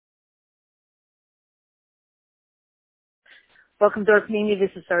Welcome to our community. This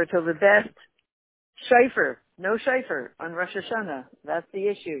is Saratova Best. Shofar, no shofar on Rosh Hashanah. That's the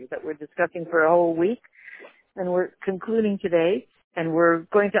issue that we're discussing for a whole week. And we're concluding today, and we're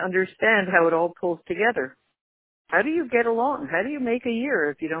going to understand how it all pulls together. How do you get along? How do you make a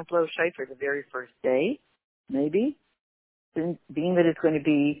year if you don't blow shofar the very first day? Maybe. Being that it's going to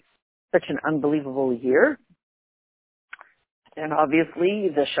be such an unbelievable year. And obviously,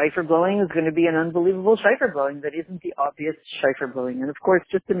 the shofar blowing is going to be an unbelievable shofar blowing that isn't the obvious shofar blowing. And of course,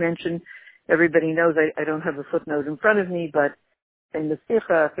 just to mention, everybody knows I don't have the footnote in front of me, but in the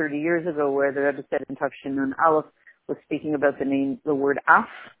Sikha 30 years ago, where the Rebbe said in Tafshin Nun Aleph was speaking about the word Af.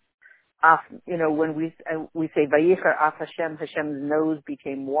 Af, when we say Vayicher Af Hashem, Hashem's nose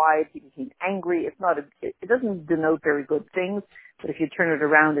became wide, he became angry. It doesn't denote very good things, but if you turn it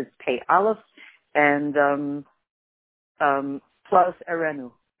around, it's Pei Aleph and plus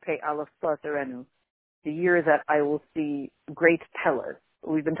Erenu, Pei Aleph plus Erenu, the year that I will see great Pella.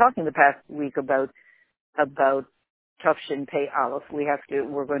 We've been talking the past week about Tafshin Pei Aleph.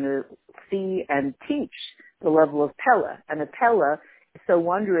 We're going to see and teach the level of Pella. And a Pella is so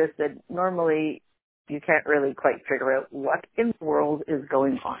wondrous that normally you can't really quite figure out what in the world is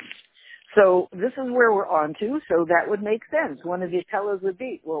going on. So this is where we're on to, so that would make sense. One of the Pellas would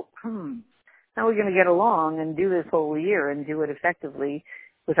be, how are we going to get along and do this whole year and do it effectively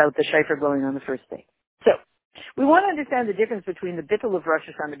without the shofar blowing on the first day? So, we want to understand the difference between the bittul of Rosh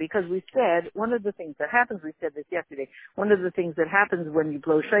Hashanah, because we said one of the things that happens, we said this yesterday, one of the things that happens when you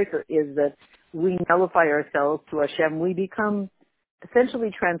blow shofar is that we nullify ourselves to Hashem. We become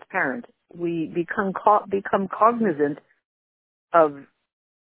essentially transparent. We become cognizant of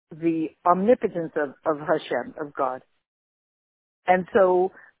the omnipotence of Hashem, of God. And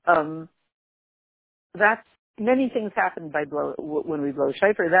so, that's many things happen when we blow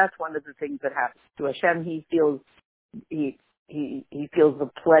shofar. That's one of the things that happens to Hashem. He feels the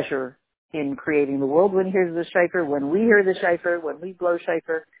pleasure in creating the world when he hears the shofar. When we hear the shofar, when we blow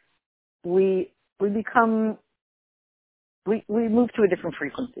shofar, we move to a different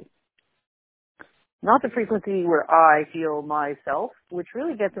frequency. Not the frequency where I feel myself, which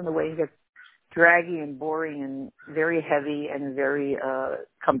really gets in the way and gets draggy and boring and very heavy and very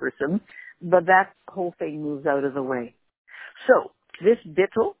cumbersome. But that whole thing moves out of the way. So, this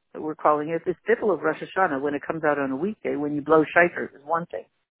bittul, that we're calling it, this bittul of Rosh Hashanah, when it comes out on a weekday, when you blow shofar, is one thing.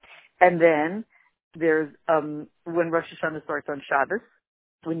 And then, there's, when Rosh Hashanah starts on Shabbos,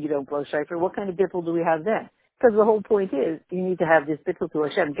 when you don't blow shofar, what kind of bittul do we have then? Because the whole point is, you need to have this bittul to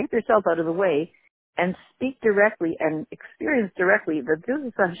Hashem. Get yourself out of the way, and speak directly, and experience directly that this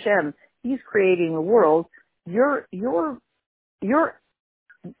is Hashem. He's creating the world. You're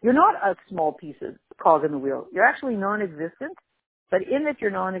not a small piece of cog in the wheel. You're actually non-existent, but in that you're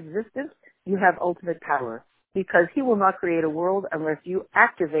non-existent, you have ultimate power, because he will not create a world unless you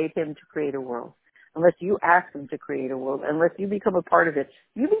activate him to create a world, unless you ask him to create a world, unless you become a part of it.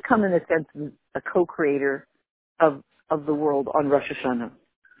 You become, in a sense, a co-creator of the world on Rosh Hashanah.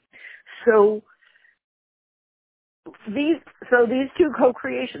 So these two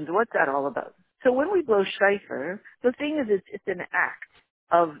co-creations, what's that all about? So when we blow shofar, the thing is, it's an act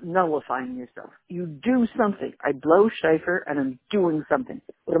of nullifying yourself. You do something. I blow shofar and I'm doing something.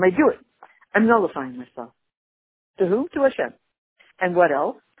 What am I doing? I'm nullifying myself. To who? To Hashem. And what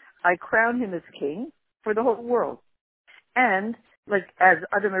else? I crown him as king for the whole world. And, like, as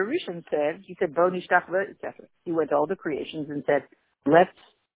Adam Arishan said, he said, Bo nishtach etc. He went to all the creations and said, let's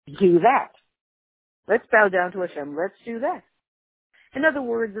do that. Let's bow down to Hashem. Let's do that. In other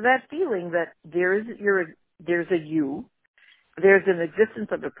words, that feeling that there's a you, there's an existence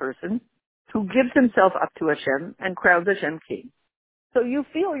of a person who gives himself up to Hashem and crowns Hashem king. So you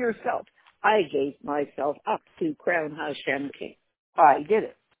feel yourself, I gave myself up to crown Hashem king. I did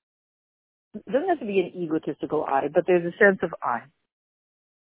it. It doesn't have to be an egotistical I, but there's a sense of I.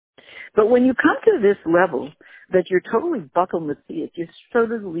 But when you come to this level that you're totally batal metziyus, you're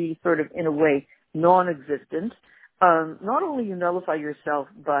totally sort of, in a way, non-existent, not only you nullify yourself,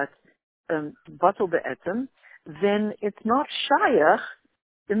 but batal be'etzem, then it's not shayach,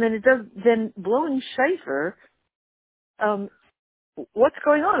 and then blowing shofar, what's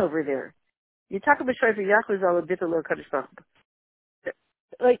going on over there? You talk about shofar, Yachveh Zal Bittul Kadosh Baruch Hu.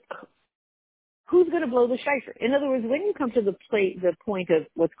 Like, who's going to blow the shofar? In other words, when you come to the point of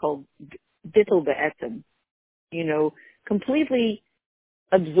what's called bittul be'etzem, completely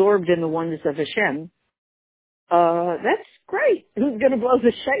absorbed in the oneness of Hashem, that's great. Who's going to blow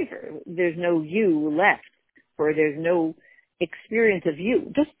the shofar? There's no you left, or there's no experience of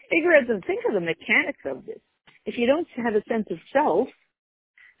you. Just think of the mechanics of this. If you don't have a sense of self,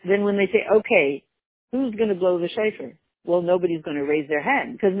 then when they say, okay, who's going to blow the shofar? Well, nobody's going to raise their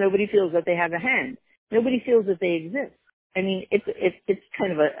hand because nobody feels that they have a hand. Nobody feels that they exist. I mean, it's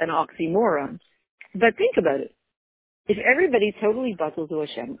kind of an oxymoron. But think about it. If everybody totally buckles to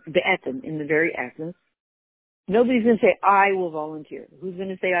Hashem, be'etem, in the very essence, nobody's going to say, I will volunteer. Who's going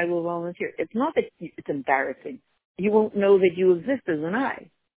to say, I will volunteer? It's not that it's embarrassing. You won't know that you exist as an I.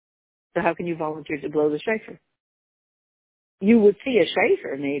 So how can you volunteer to blow the shofar? You would see a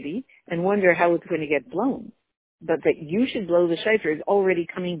shofar maybe and wonder how it's going to get blown. But that you should blow the shofar is already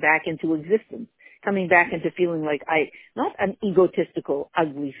coming back into existence, coming back into feeling like not an egotistical,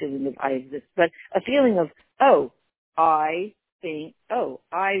 ugly feeling of I exist, but a feeling of, I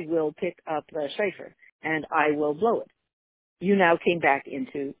will pick up the shofar and I will blow it. You now came back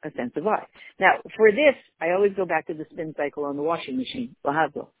into a sense of I. Now, for this, I always go back to the spin cycle on the washing machine,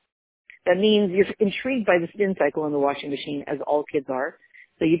 lahazlo. That means you're intrigued by the spin cycle on the washing machine, as all kids are.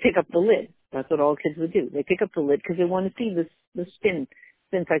 So you pick up the lid. That's what all kids would do. They pick up the lid because they want to see the spin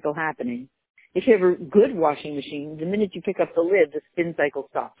cycle happening. If you have a good washing machine, the minute you pick up the lid, the spin cycle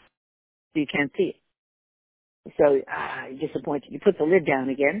stops. So you can't see it. So, you're disappointed. You put the lid down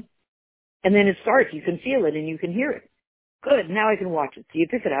again, and then it starts. You can feel it and you can hear it. Good, now I can watch it. So you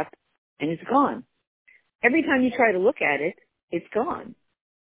pick it up, and it's gone. Every time you try to look at it, it's gone.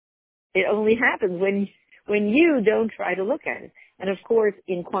 It only happens when you don't try to look at it. And of course,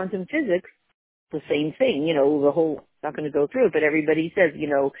 in quantum physics, the same thing, not going to go through it, but everybody says,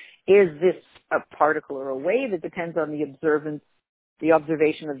 is this a particle or a wave? It depends on the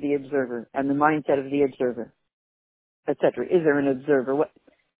observation of the observer and the mindset of the observer, etc. Is there an observer?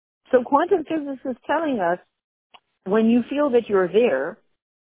 So quantum physics is telling us when you feel that you're there,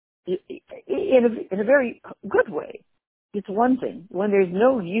 in a very good way, it's one thing. When there's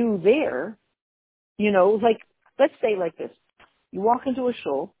no you there, let's say like this. You walk into a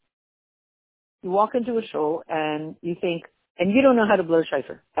shul and you think, and you don't know how to blow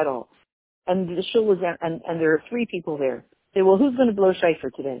shofar at all. And the shul was there, and there are 3 people there. Say, well, who's going to blow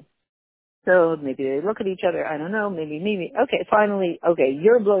shofar today? So maybe they look at each other, I don't know, maybe. Okay, finally,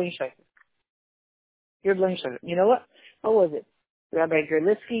 you're blowing shofar. You're blowing shofar. You know what? What was it? Rabbi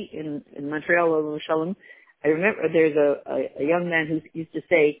Gerlitsky in Montreal, Olav Shalom. I remember there's a young man who used to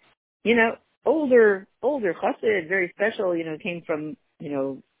say, older chassid, very special, came from,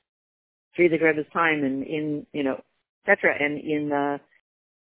 Friedrich Rebbe's time and etc. And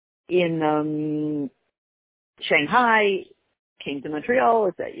in Shanghai, came to Montreal,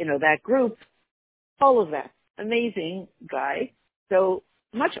 it's that group, all of that. Amazing guy. So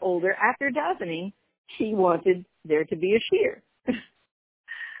much older, after davening, he wanted there to be a shiur.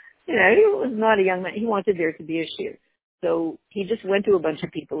 He was not a young man. He wanted there to be a shiur. So he just went to a bunch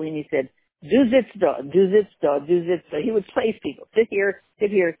of people and he said, do zitzda, do zitzda, do zitzda. He would place people. Sit here,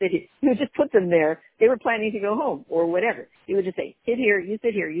 sit here, sit here. He would just put them there. They were planning to go home or whatever. He would just say, sit here, you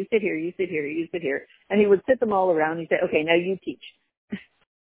sit here, you sit here, you sit here, you sit here. And he would sit them all around. He'd say, okay, now you teach.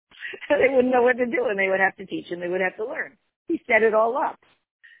 They wouldn't know what to do and they would have to teach and they would have to learn. He set it all up.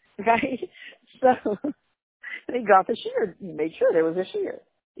 Right? So he got the shiur. He made sure there was a shiur.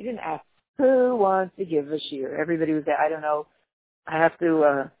 He didn't ask, who wants to give a shiur? Everybody was there, I don't know, I have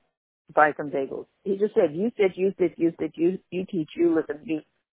to buy some bagels. He just said, you sit, you sit, you sit, you teach, you listen, you.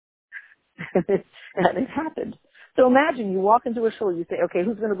 And it happened. So imagine you walk into a shul, you say, okay,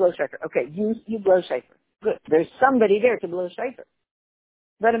 who's going to blow shofar? Okay, you blow shofar. Good. There's somebody there to blow shofar.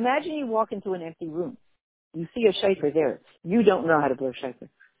 But imagine you walk into an empty room. You see a shofar there. You don't know how to blow shofar.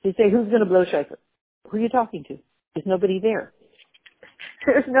 So you say, who's going to blow shofar? Who are you talking to? There's nobody there.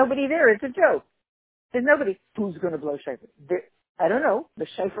 There's nobody there. It's a joke. There's nobody. Who's going to blow shofar? I don't know. The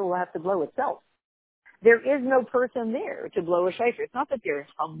shofar will have to blow itself. There is no person there to blow a shofar. It's not that they're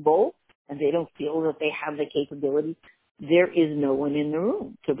humble and they don't feel that they have the capability. There is no one in the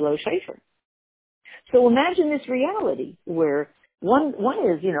room to blow shofar. So imagine this reality where one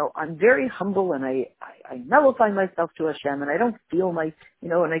is, I'm very humble and I nullify myself to Hashem and I don't feel and I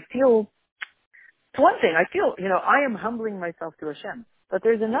feel, it's one thing, I feel, I am humbling myself to Hashem. But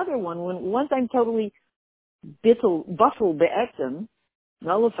there's another one when once I'm totally bustle be'etzem,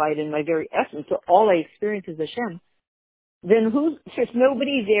 nullified in my very essence, so all I experience is Hashem, then there's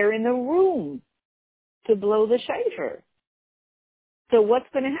nobody there in the room to blow the shofar. So what's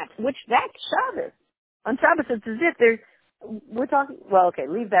going to happen? That's Shabbos. On Shabbos, it's as if we're talking, well, okay,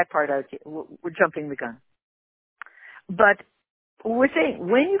 leave that part out. We're jumping the gun. But we're saying,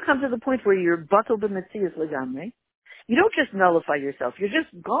 when you come to the point where you're batel b'metzias legamre, you don't just nullify yourself. You're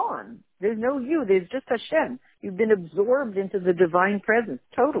just gone. There's no you. There's just Hashem. You've been absorbed into the divine presence,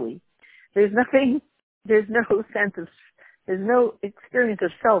 totally. There's no sense of, there's no experience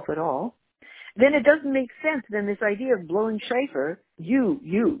of self at all. then it doesn't make sense. Then this idea of blowing shofar, you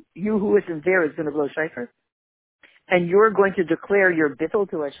who isn't there is going to blow shofar, and you're going to declare your bittul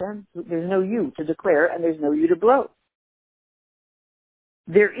to Hashem. There's no you to declare, and there's no you to blow.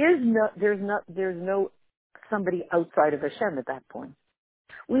 There's no somebody outside of Hashem at that point.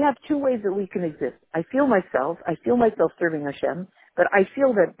 We have two ways that we can exist. I feel myself serving Hashem, but I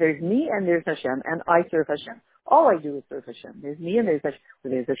feel that there's me and there's Hashem, and I serve Hashem. All I do is serve Hashem. There's me and there's Hashem.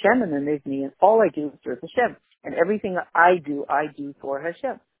 There's Hashem and then there's me, and all I do is serve Hashem. And everything I do for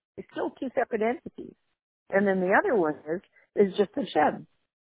Hashem. It's still two separate entities. And then the other one is just Hashem.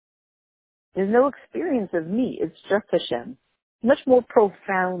 There's no experience of me. It's just Hashem. Much more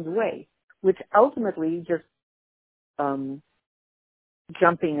profound way, which ultimately just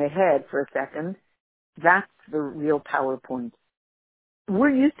jumping ahead for a second, that's the real PowerPoint. We're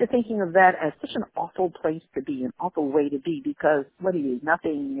used to thinking of that as such an awful place to be, an awful way to be, because what are you?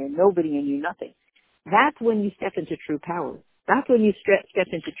 Nothing, and nobody, and you nothing. That's when you step into true power. That's when you step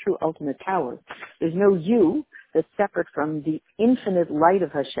into true ultimate power. There's no you that's separate from the infinite light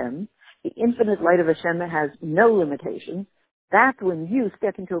of Hashem. The infinite light of Hashem that has no limitations. That's when you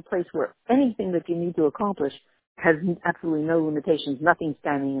step into a place where anything that you need to accomplish has absolutely no limitations, nothing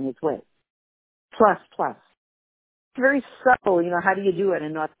standing in its way. Plus. It's very subtle, how do you do it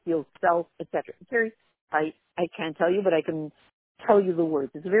and not feel self, etc. It's very, I can't tell you, but I can tell you the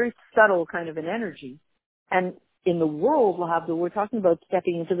words. It's a very subtle kind of an energy. And in the world, we're talking about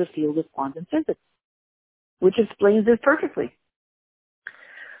stepping into the field of quantum physics, which explains this perfectly.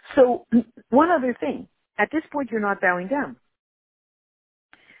 So, one other thing. At this point, you're not bowing down.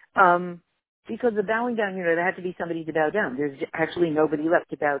 Because the bowing down, there had to be somebody to bow down. There's actually nobody left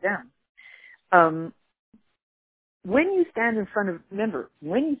to bow down. When you stand in front of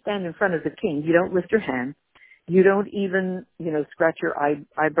the king, you don't lift your hand. You don't even, scratch your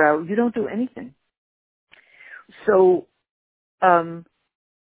eyebrow. You don't do anything. So, in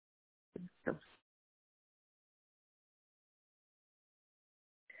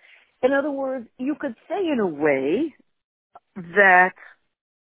other words, you could say in a way that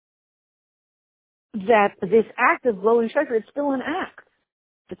this act of blowing shofar, it's still an act.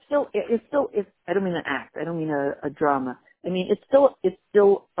 It's still, I don't mean an act. I don't mean a drama. I mean, it's still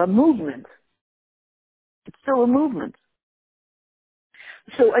a movement. It's still a movement.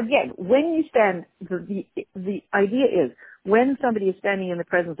 So again, when you stand, the idea is, when somebody is standing in the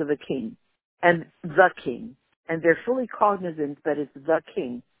presence of a king, and they're fully cognizant that it's the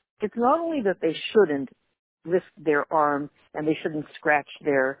king, it's not only that they shouldn't lift their arm, and they shouldn't scratch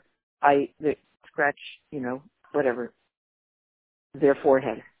their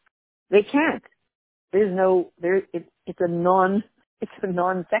forehead. They can't. It's a non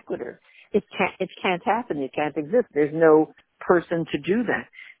sequitur. It can't happen. It can't exist. There's no person to do that.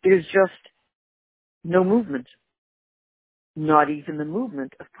 There's just no movement. Not even the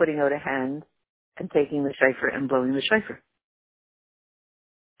movement of putting out a hand and taking the shofar and blowing the shofar.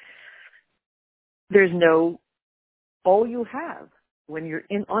 All you have when you're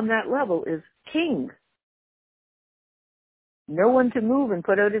on that level is king. No one to move and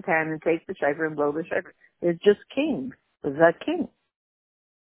put out his hand and take the shofar and blow the shofar. It's just king. The king.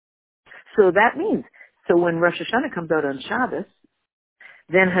 So that means, when Rosh Hashanah comes out on Shabbos,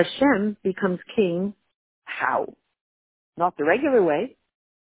 then Hashem becomes king. How? Not the regular way.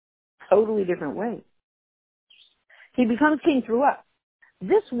 Totally different way. He becomes king through us.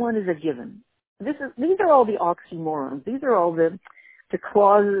 This one is a given. These are all the oxymorons. These are all the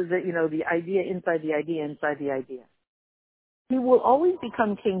clauses that, the idea inside the idea inside the idea. He will always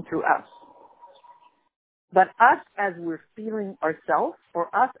become king through us. But us as we're feeling ourselves, or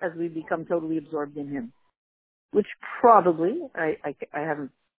us as we become totally absorbed in him. Which probably, I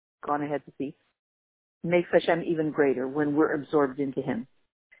haven't gone ahead to see, makes Hashem even greater when we're absorbed into him.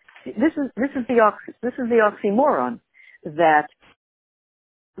 This is the oxymoron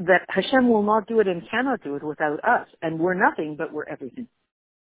that Hashem will not do it and cannot do it without us. And we're nothing, but we're everything.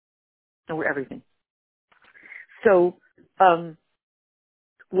 And we're everything. So,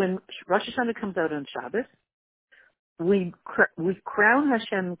 when Rosh Hashanah comes out on Shabbos, we crown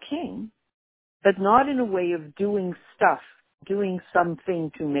Hashem king, but not in a way of doing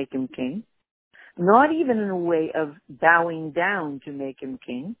something to make him king, not even in a way of bowing down to make him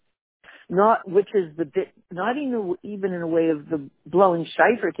king, not even in a way of the blowing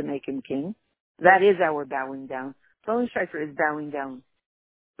shofar to make him king. That is our bowing down. Blowing shofar is bowing down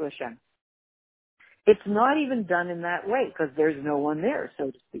to Hashem. It's not even done in that way because there's no one there,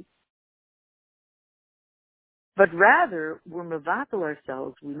 so to speak. But rather, we're mevatel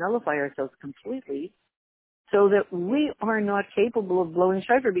ourselves, we nullify ourselves completely so that we are not capable of blowing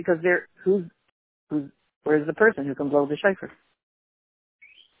shofar because Where's the person who can blow the shofar?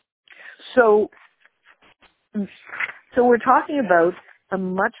 So we're talking about a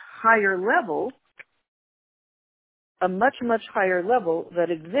much higher level, a much, much higher level that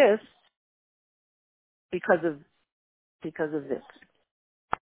exists because of this.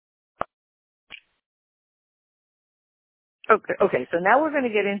 Okay, so now we're going to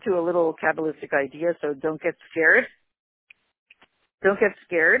get into a little Kabbalistic idea, so don't get scared. Don't get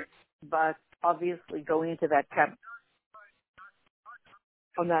scared, but obviously going into that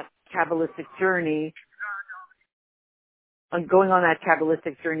on that Kabbalistic journey, going on that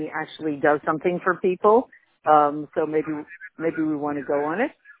Kabbalistic journey actually does something for people. So maybe we want to go on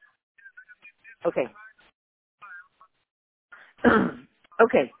it. Okay.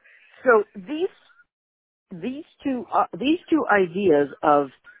 Okay. So these two ideas of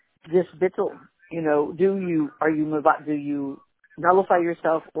this bittul, do you nullify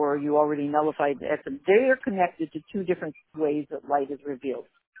yourself, or are you already nullified the essence? They are connected to two different ways that light is revealed.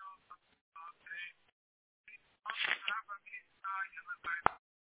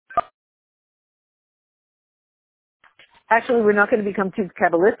 Actually, we're not going to become too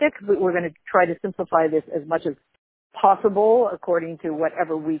Kabbalistic, but we're going to try to simplify this as much as possible according to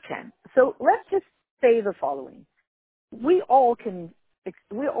whatever we can. So let's just say the following. We all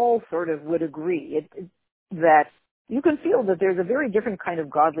sort of would agree that you can feel that there's a very different kind of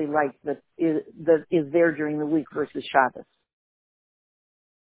godly light that is there during the week versus Shabbos.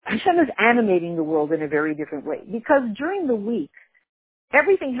 Hashem is animating the world in a very different way because during the week,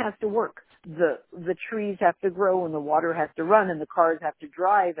 everything has to work. The trees have to grow and the water has to run and the cars have to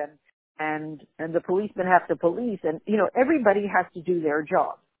drive and the policemen have to police and, everybody has to do their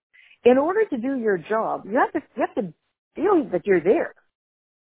job. In order to do your job, you have to feel that you're there.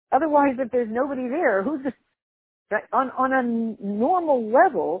 Otherwise, if there's nobody there, on a normal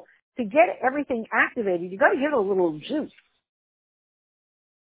level, to get everything activated, you got to give it a little juice.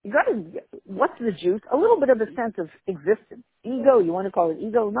 What's the juice? A little bit of a sense of existence. Ego, you want to call it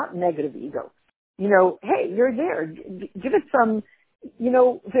ego, not negative ego. Hey, you're there. Give it some,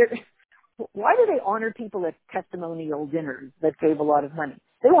 why do they honor people at testimonial dinners that gave a lot of money?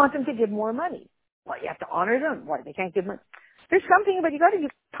 They want them to give more money. Well, you have to honor them. Why? They can't give money. There's something about you got to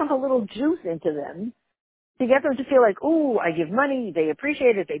pump a little juice into them to get them to feel like, ooh, I give money, they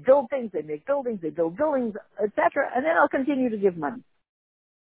appreciate it, they build things, they make buildings, they build buildings, etc., and then I'll continue to give money.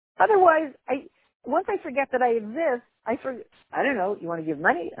 Otherwise, once I forget that I exist, I don't know, you want to give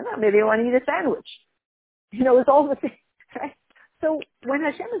money? I don't know, maybe I want to eat a sandwich. It's all the same, right? So when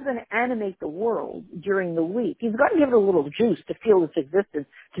Hashem is going to animate the world during the week, He's got to give it a little juice to feel its existence,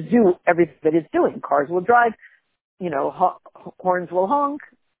 to do everything that it's doing. Cars will drive, horns will honk.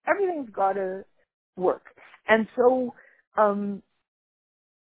 Everything's got to work. And so,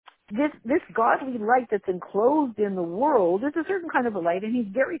 this godly light that's enclosed in the world is a certain kind of a light, and He's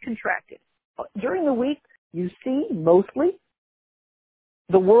very contracted. During the week, you see mostly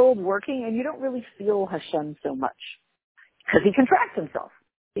the world working, and you don't really feel Hashem so much because He contracts Himself.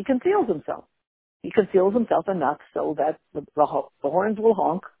 He conceals Himself. He conceals Himself enough so that the horns will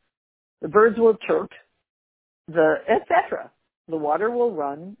honk, the birds will chirp, etc. The water will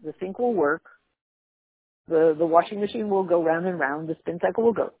run, the sink will work, the washing machine will go round and round, the spin cycle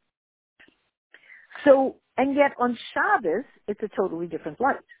will go. So, and yet on Shabbos, it's a totally different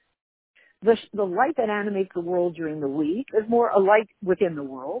light. The light that animates the world during the week is more a light within the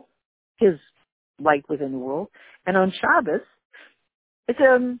world, His light within the world. And on Shabbos,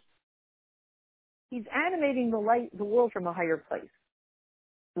 He's animating the world from a higher place,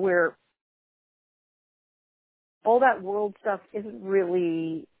 where all that world stuff isn't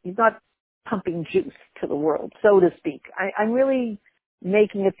really, He's not pumping juice to the world, so to speak. I'm really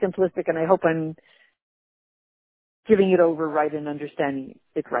making it simplistic, and I hope I'm giving it over right and understanding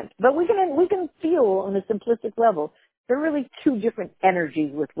it right. But we can feel on a simplistic level, there are really two different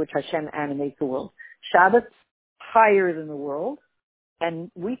energies with which Hashem animates the world. Shabbos, higher than the world,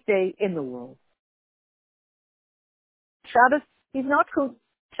 and weekday in the world. Shabbos,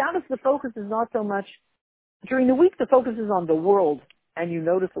 Shabbos, the focus is not so much, during the week the focus is on the world, and you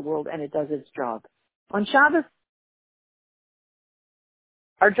notice the world and it does its job. On Shabbos,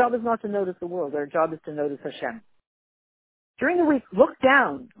 our job is not to notice the world, our job is to notice Hashem. During the week, look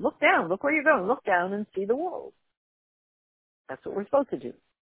down, look where you're going, look down and see the world. That's what we're supposed to do.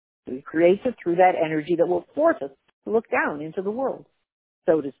 We create it through that energy that will force us to look down into the world,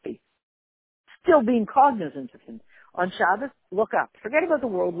 so to speak. Still being cognizant of Him. On Shabbos, look up. Forget about the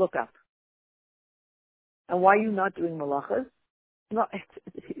world, look up. And why are you not doing malachas?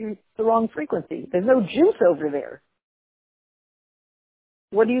 It's the wrong frequency. There's no juice over there.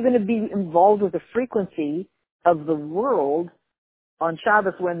 What are you going to be involved with the frequency of the world on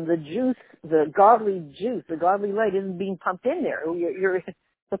Shabbos when the juice, the godly juice, the godly light isn't being pumped in there?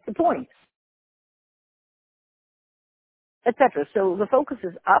 What's the point? Etc. So the focus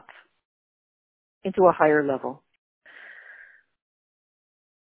is up into a higher level.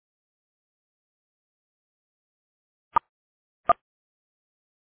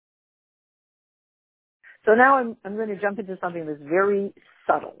 So now I'm going to jump into something that's very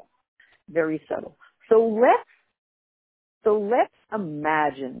subtle, very subtle. So let's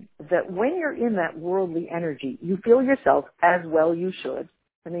imagine that when you're in that worldly energy, you feel yourself as well you should.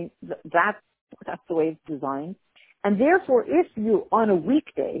 I mean, that's the way it's designed. And therefore, if you, on a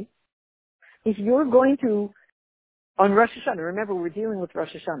weekday, if you're going to, on Rosh Hashanah, remember we're dealing with Rosh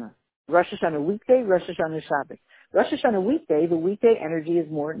Hashanah. Rosh Hashanah weekday, Rosh Hashanah Shabbat. Rosh Hashanah weekday, the weekday energy is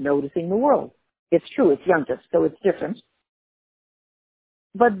more noticing the world. It's true, it's Yom Tov, so it's different.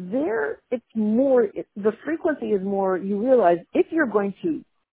 But there, it's more, the frequency is more, you realize if you're going to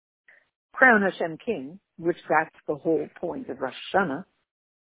crown Hashem king, which that's the whole point of Rosh Hashanah,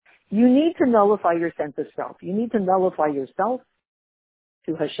 you need to nullify your sense of self. You need to nullify yourself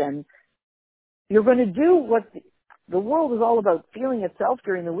to Hashem. You're going to do what the world is all about, feeling itself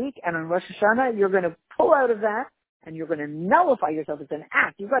during the week, and on Rosh Hashanah, you're going to pull out of that, and you're going to nullify yourself. It's an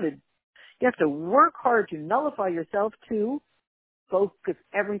act. You have to work hard to nullify yourself to focus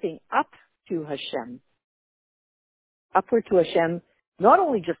everything up to Hashem. Upward to Hashem, not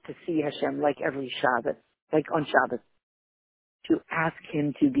only just to see Hashem like every Shabbat, like on Shabbat, to ask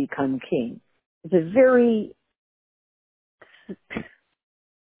Him to become king. It's a very,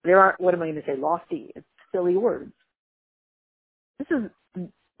 there are, what am I going to say, lofty, it's silly words. This is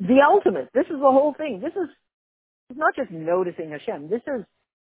the ultimate. This is the whole thing. This is, it's not just noticing Hashem. This is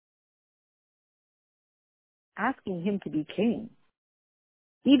asking Him to be king.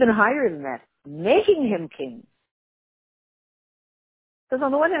 Even higher than that, making Him king. Because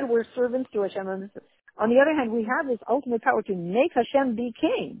on the one hand, we're servants to Hashem, and on the other hand, we have this ultimate power to make Hashem be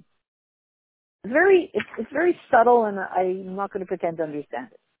king. It's very subtle, and I'm not going to pretend to understand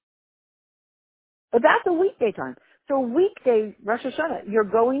it. But that's a weekday time. So weekday, Rosh Hashanah, you're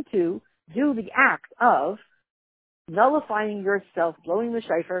going to do the act of nullifying yourself, blowing the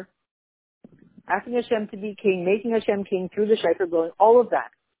shofar, asking Hashem to be king, making Hashem king through the shofar blowing, all of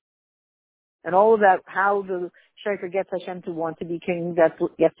that. And all of that, how the shofar gets Hashem to want to be king, that's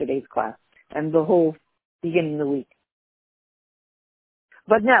yesterday's class. And the whole beginning of the week.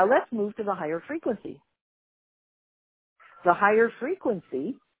 But now let's move to the higher frequency. The higher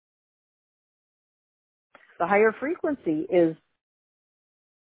frequency is,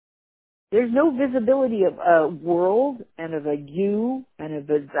 there's no visibility of a world and of a you and of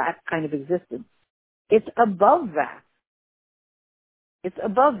that kind of existence. It's above that. It's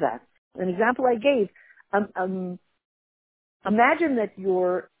above that. An example I gave, imagine that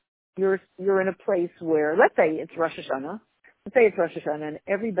you're in a place where, let's say it's Rosh Hashanah. Let's say it's Rosh Hashanah and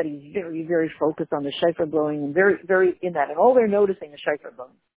everybody's very, very focused on the shofar blowing and very, very in that, and all they're noticing is shofar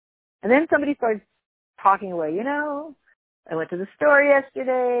blowing. And then somebody starts talking away, I went to the store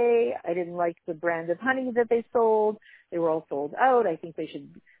yesterday. I didn't like the brand of honey that they sold. They were all sold out. I think they should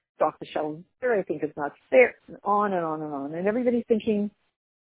stock the shelves there. I think it's not fair. And on and on and on. And everybody's thinking,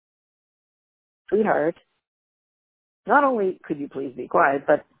 sweetheart, not only could you please be quiet,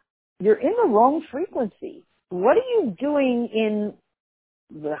 but you're in the wrong frequency. What are you doing in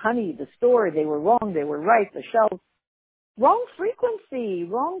the honey, the store? They were wrong. They were right. The shelves. Wrong frequency.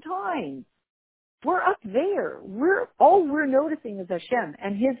 Wrong time. We're up there. All we're noticing is Hashem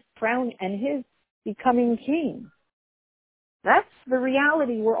and His crown and His becoming king. That's the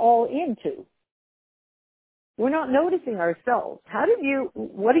reality we're all into. We're not noticing ourselves.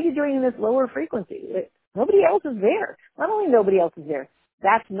 What are you doing in this lower frequency? Nobody else is there. Not only nobody else is there,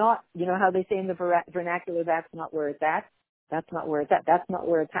 that's not, how they say in the vernacular, that's not where it's at. That's not where it's at. That's not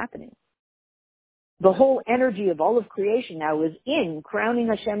where it's happening. The whole energy of all of creation now is in crowning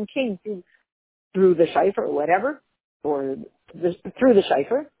Hashem king through the shofar or whatever, or through the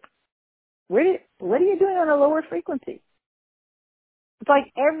shofar. What are you doing on a lower frequency? It's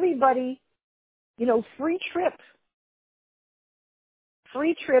like everybody, free trip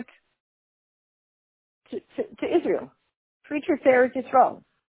to Israel, free trip to Eretz Yisrael.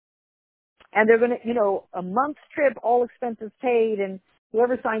 And they're going to, a month's trip, all expenses paid, and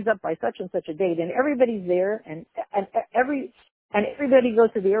whoever signs up by such and such a date, and everybody's there, and everybody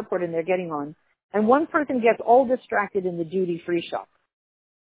goes to the airport and they're getting on. And one person gets all distracted in the duty-free shop.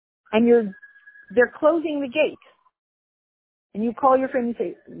 And they're closing the gate. And you call your friend and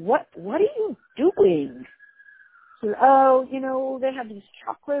say, what are you doing? Oh, they have these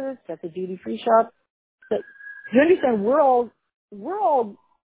chocolates at the duty-free shop. But you understand, we're on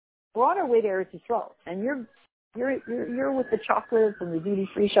our way to Eretz Yisrael, and you're with the chocolates and the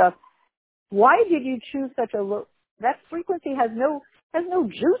duty-free shop. Why did you choose such a low? That frequency has no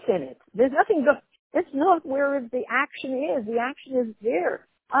juice in it. There's nothing. It's not where the action is. The action is there.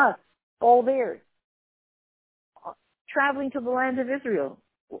 Us, all there. Traveling to the land of Israel.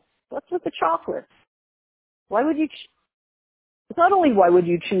 What's with the chocolate? Why would you? It's not only why would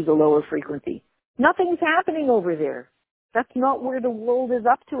you choose a lower frequency. Nothing's happening over there. That's not where the world is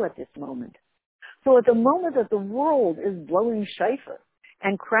up to at this moment. So at the moment that the world is blowing shofar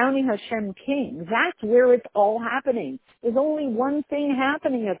and crowning Hashem king, that's where it's all happening. There's only one thing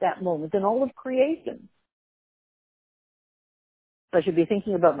happening at that moment in all of creation. So I should be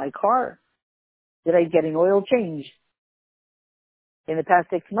thinking about my car. Did I get an oil change in the past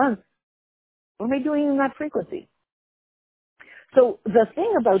 6 months? What am I doing in that frequency? So the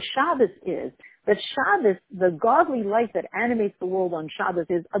thing about Shabbos is that Shabbos, the godly life that animates the world on Shabbos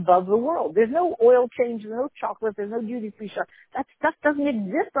is above the world. There's no oil change, there's no chocolate, there's no duty-free shop. That stuff doesn't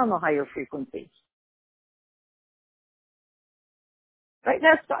exist on the higher frequencies. Right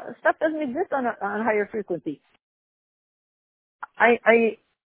now, stuff doesn't exist on higher frequency. I'm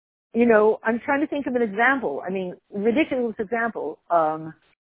trying to think of an example. I mean, ridiculous example.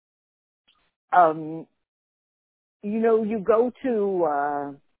 You go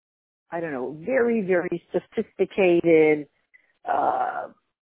to, very, very sophisticated, we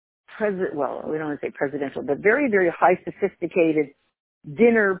don't want to say presidential, but very, very high sophisticated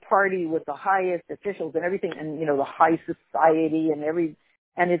dinner party with the highest officials and everything, and, the high society and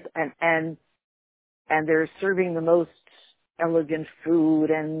they're serving the most elegant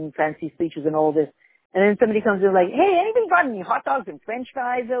food and fancy speeches and all this. And then somebody comes in like, hey, anybody got any hot dogs and French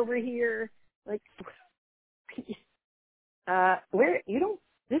fries over here? Like,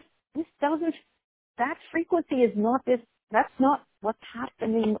 this doesn't, that frequency is not this, that's not what's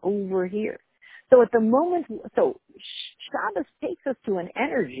happening over here. So at the moment, Shabbos takes us to an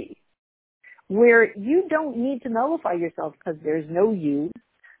energy where you don't need to nullify yourself because there's no you,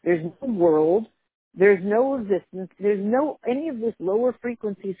 there's no world, there's no existence, there's no, any of this lower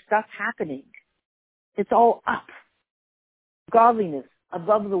frequency stuff happening. It's all up. Godliness,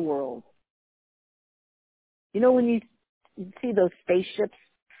 above the world. When you see those spaceships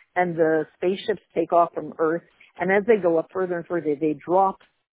and the spaceships take off from Earth, and as they go up further and further, they drop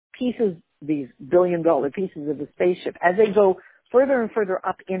pieces, these billion-dollar pieces of the spaceship. As they go further and further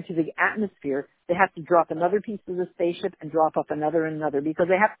up into the atmosphere, they have to drop another piece of the spaceship and drop up another and another because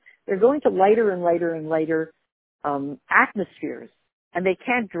they're going to lighter and lighter and lighter atmospheres, and they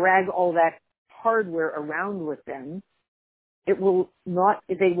can't drag all that hardware around with them. The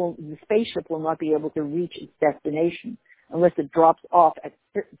spaceship will not be able to reach its destination unless it drops off at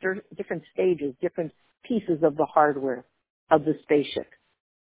different stages, different pieces of the hardware of the spaceship.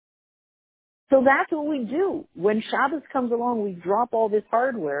 So that's what we do. When Shabbos comes along, we drop all this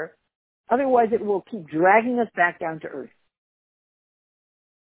hardware. Otherwise, it will keep dragging us back down to earth.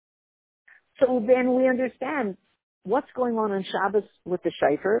 So then we understand what's going on Shabbos with the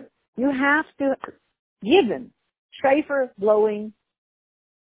shofar. You have to, given shofar blowing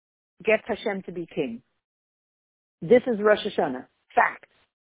gets Hashem to be king. This is Rosh Hashanah. Fact.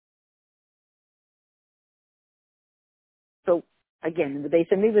 So again, in the Beis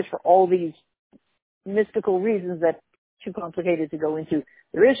HaMikdash, for all these mystical reasons that too complicated to go into,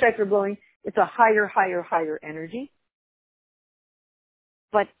 there is shofar blowing. It's a higher, higher, higher energy.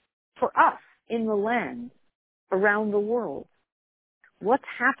 But for us in the land, around the world, what's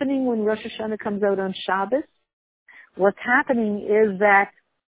happening when Rosh Hashanah comes out on Shabbos? What's happening is that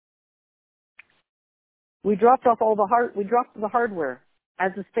we dropped the hardware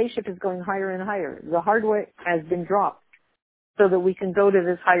as the spaceship is going higher and higher. The hardware has been dropped so that we can go to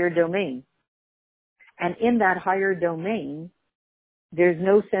this higher domain. And in that higher domain, there's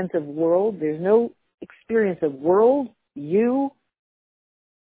no sense of world. There's no experience of world, your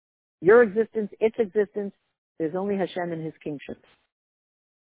existence, its existence. There's only Hashem and His kingship.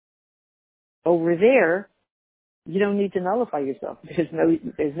 Over there, you don't need to nullify yourself.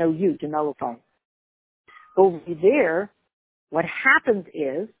 There's no you to nullify. Over there, what happens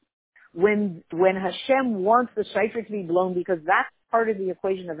is when Hashem wants the shofar to be blown, because that's part of the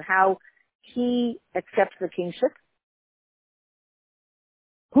equation of how He accepts the kingship.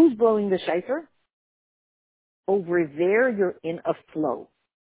 Who's blowing the shofar? Over there, you're in a flow.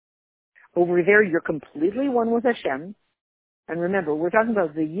 Over there, you're completely one with Hashem. And remember, we're talking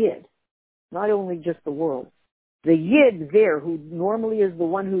about the Yid, not only just the world. The Yid there, who normally is the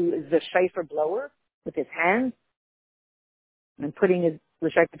one who is the shofar blower with his hands, and putting the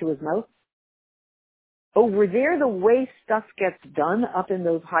shayfer to his mouth. Over there, the way stuff gets done up in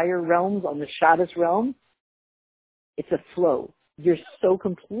those higher realms, on the Shabbos realm, it's a flow. You're so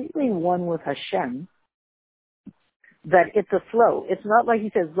completely one with Hashem that it's a flow. It's not like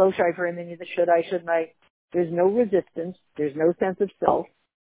he says, blow shayfer, and then you should I, shouldn't I? There's no resistance. There's no sense of self.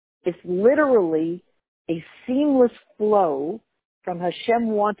 It's literally a seamless flow from Hashem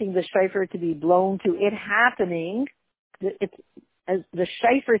wanting the shayfer to be blown to it happening. It's, as the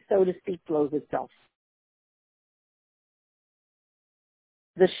shayfer, so to speak, blows itself.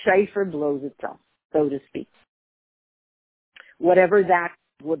 The shayfer blows itself, so to speak. Whatever that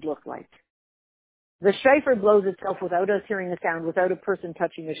would look like. The shayfer blows itself without us hearing a sound, without a person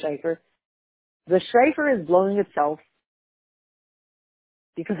touching the shayfer. The shayfer is blowing itself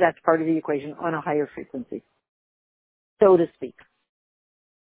because that's part of the equation on a higher frequency, so to speak.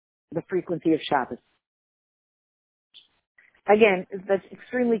 The frequency of Shabbos. Again, that's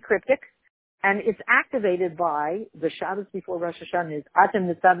extremely cryptic. And it's activated by the Shabbos before Rosh Hashanah is Atem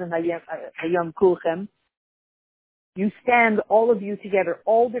Nitzavim Hayom Kulchem. You stand, all of you together,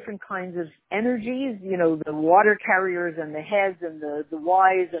 all different kinds of energies, the water carriers and the heads and the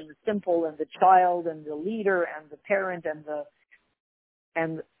wise and the simple and the child and the leader and the parent and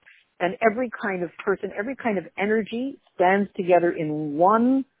every kind of person, every kind of energy stands together in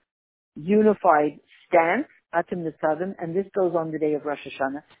one unified stance, Atem Nitzavim, and this goes on the day of Rosh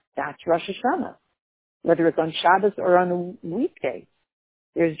Hashanah. That's Rosh Hashanah. Whether it's on Shabbos or on a weekday.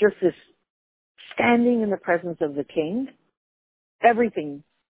 There's just this standing in the presence of the King, everything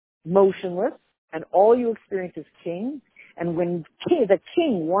motionless, and all you experience is King. And when the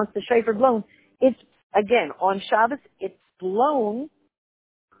King wants the shayfer blown, it's, again, on Shabbos, it's blown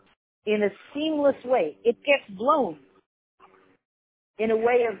in a seamless way. It gets blown in a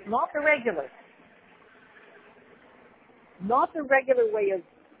way of not the regular way of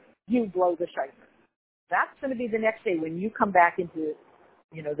you blow the shayfer. That's going to be the next day when you come back into,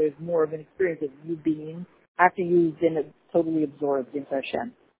 there's more of an experience of you being, after you've been totally absorbed into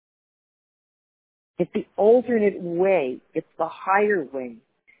Hashem. It's the alternate way. It's the higher way.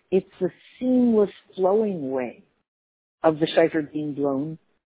 It's the seamless flowing way of the shayfer being blown.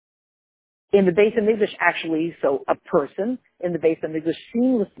 In the Beis HaMikdash, actually, so a person in the Beis HaMikdash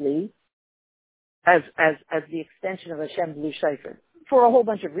seamlessly as the extension of Hashem blew shayfer. For a whole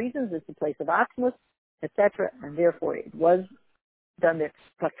bunch of reasons, it's the place of Atzmos, etc., and therefore it was done there.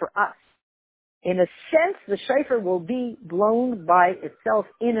 But for us, in a sense, the shayfer will be blown by itself,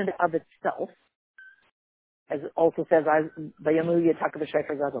 in and of itself, as it also says, Vayamu Yitaka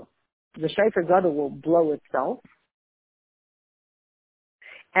b'shayfer gadol. The shayfer gadol will blow itself.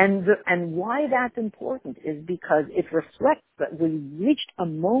 And why that's important is because it reflects that we reached a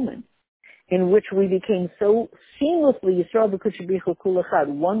moment in which we became so seamlessly Yisrael b'kudshabichu kul echad,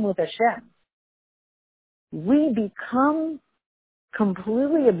 one with Hashem. We become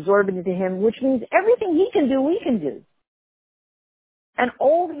completely absorbed into Him, which means everything He can do, we can do. And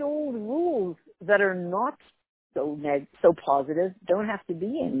all the old rules that are not so positive don't have to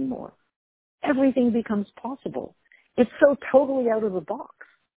be anymore. Everything becomes possible. It's so totally out of the box.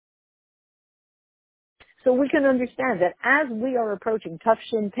 So we can understand that as we are approaching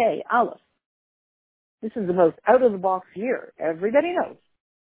Tafshin Pei Aleph, this is the most out of the box year. Everybody knows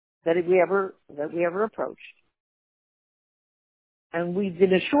that we ever approached. And we've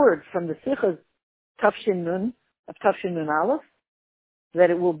been assured from the Sichas Tafshin Nun Aleph that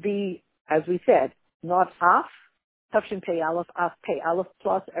it will be, as we said, not Af, Tafshin Pei Aleph, Af Pei Aleph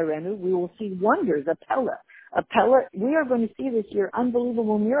plus Arenu. We will see wonders, a Pella. We are going to see this year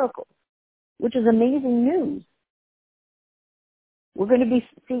unbelievable miracles, which is amazing news. We're going to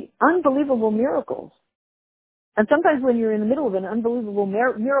see unbelievable miracles. And sometimes when you're in the middle of an unbelievable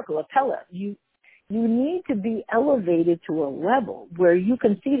miracle, a Pella, you need to be elevated to a level where you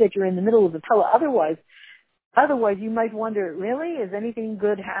can see that you're in the middle of the Pella. Otherwise you might wonder, really? Is anything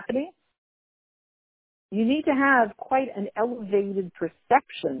good happening? You need to have quite an elevated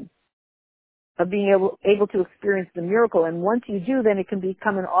perception of being able to experience the miracle. And once you do, then it can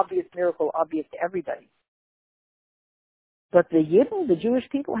become an obvious miracle, obvious to everybody. But the Yidden, the Jewish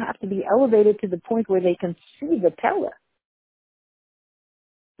people, have to be elevated to the point where they can see the Pella.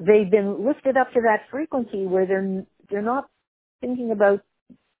 They've been lifted up to that frequency where they're not thinking about,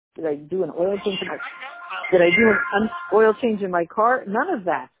 did I do an oil change in my car? None of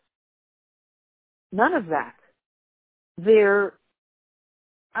that. They're,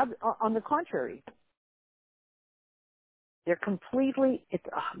 on the contrary, they're completely, it's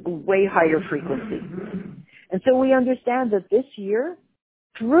a way higher frequency. And so we understand that this year,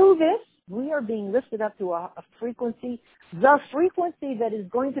 through this, We are being lifted up to a frequency, the frequency that is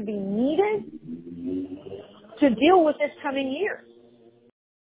going to be needed to deal with this coming year.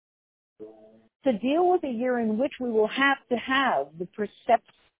 To deal with a year in which we will have to have the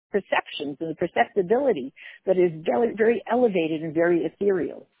perceptions and the perceptibility that is very, very elevated and very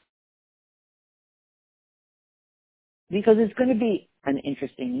ethereal. Because it's going to be an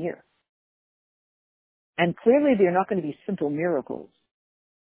interesting year. And clearly they're not going to be simple miracles.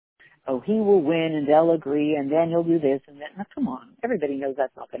 Oh, he will win and they'll agree and then he'll do this and that. Now, come on. Everybody knows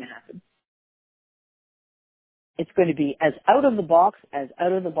that's not going to happen. It's going to be as out of the box as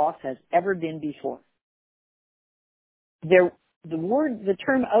has ever been before. The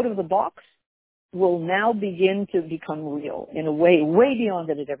term out of the box will now begin to become real in a way way beyond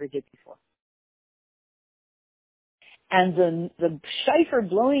that it ever did before. And the shofar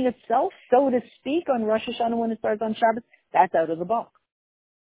blowing itself, so to speak, on Rosh Hashanah when it starts on Shabbat, that's out of the box.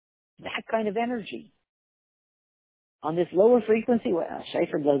 That kind of energy. On this lower frequency,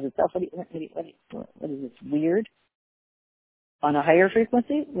 shofar blows itself. What is this, weird? On a higher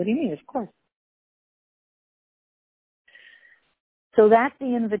frequency? What do you mean? Of course. So that's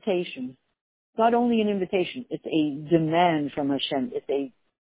the invitation. It's not only an invitation, it's a demand from Hashem. It's a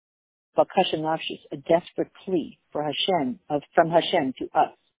bakasha nafshis, a desperate plea for Hashem, from Hashem to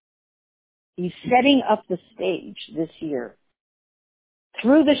us. He's setting up the stage this year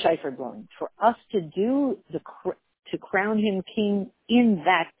through the shofar blowing for us to crown him king in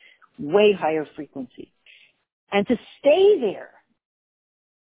that way higher frequency. And to stay there,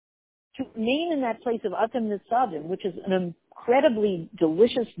 to remain in that place of Atam Nitzavim, which is an incredibly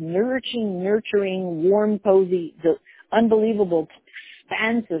delicious, nurturing, warm, cozy, unbelievable,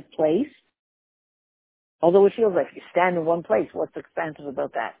 expansive place. Although it feels like you stand in one place, what's expansive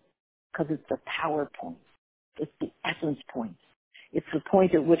about that? Because it's the power point. It's the essence point. It's the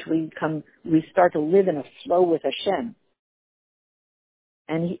point at which we start to live in a flow with Hashem.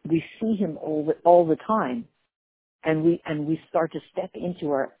 And we see him all the time. And we start to step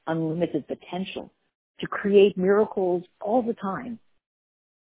into our unlimited potential to create miracles all the time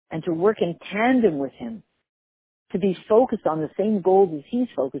and to work in tandem with him, to be focused on the same goals as he's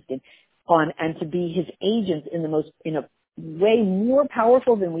focused on, and to be his agents in a way more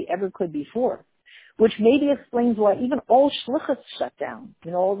powerful than we ever could before, which maybe explains why even all shlichus shut down.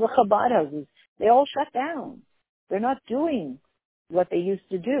 All the Chabad houses, they all shut down. They're not doing what they used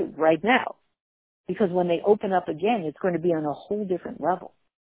to do right now. Because when they open up again, it's going to be on a whole different level.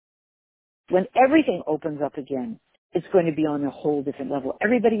 When everything opens up again, it's going to be on a whole different level.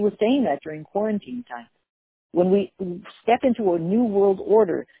 Everybody was saying that during quarantine time. When we step into a new world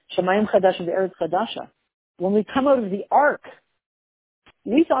order, Shamayim Chadash Ve'eretz Chadasha, when we come out of the ark,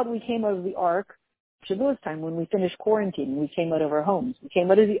 we thought we came out of the ark Shavuos time when we finished quarantine. We came out of our homes. We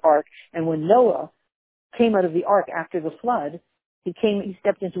came out of the ark, and when Noah came out of the ark after the flood, he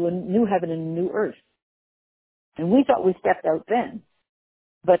stepped into a new heaven and a new earth. And we thought we stepped out then.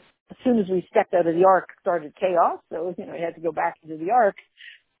 But as soon as we stepped out of the ark, started chaos. So, we had to go back into the ark,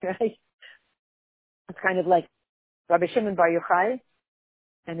 right? It's kind of like Rabbi Shimon Bar Yochai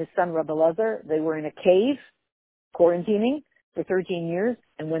and his son Rabbi Elazar. They were in a cave, quarantining for 13 years.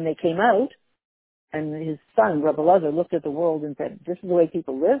 And when they came out, and his son, Rabbi Elazar, looked at the world and said, this is the way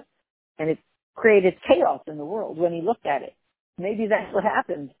people live. And it created chaos in the world when he looked at it. Maybe that's what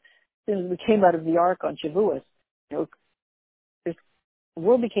happened as soon as we came out of the ark on Shavuos. The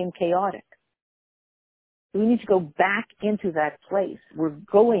world became chaotic. We need to go back into that place. We're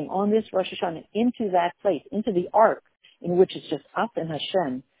going on this Rosh Hashanah into that place, into the ark, in which it's just us and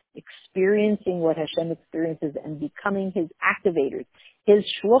Hashem, experiencing what Hashem experiences and becoming his activators, his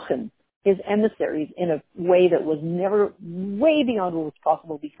shluchim, his emissaries in a way that was never, way beyond what was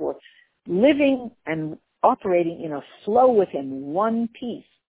possible before. Living and operating in a flow with him, one piece.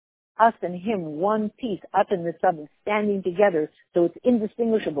 Us and him, one piece, up in the sub, standing together, so it's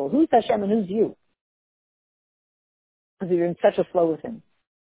indistinguishable. Who's Hashem and who's you? Because you're in such a flow with him.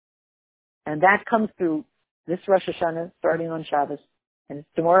 And that comes through this Rosh Hashanah, starting on Shabbos, and it's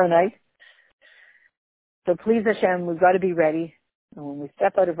tomorrow night. So please Hashem, we've got to be ready. And when we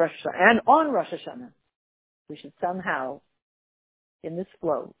step out of Rosh Hashanah, and on Rosh Hashanah, we should somehow, in this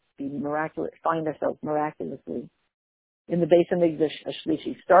flow, find ourselves miraculously in the Beis HaMikdash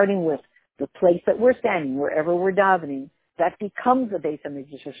Ashlishi, starting with the place that we're standing, wherever we're davening, that becomes the Beis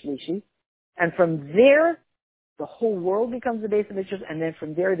HaMikdash Ashlishi, and from there, the whole world becomes the Beis HaMikdash, and then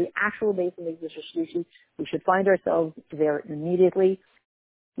from there, the actual Beis HaMikdash Ashlishi, we should find ourselves there immediately.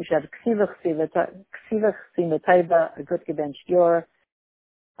 We should have Ksivach Simataiba, a good Geben Shyor,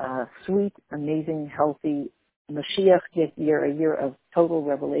 sweet, amazing, healthy, Mashiach this year, a year of total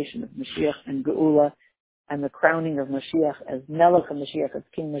revelation of Mashiach and Geula, and the crowning of Mashiach as Melech Mashiach, as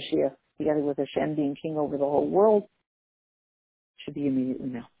King Mashiach, together with Hashem being king over the whole world, should be immediately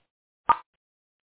now.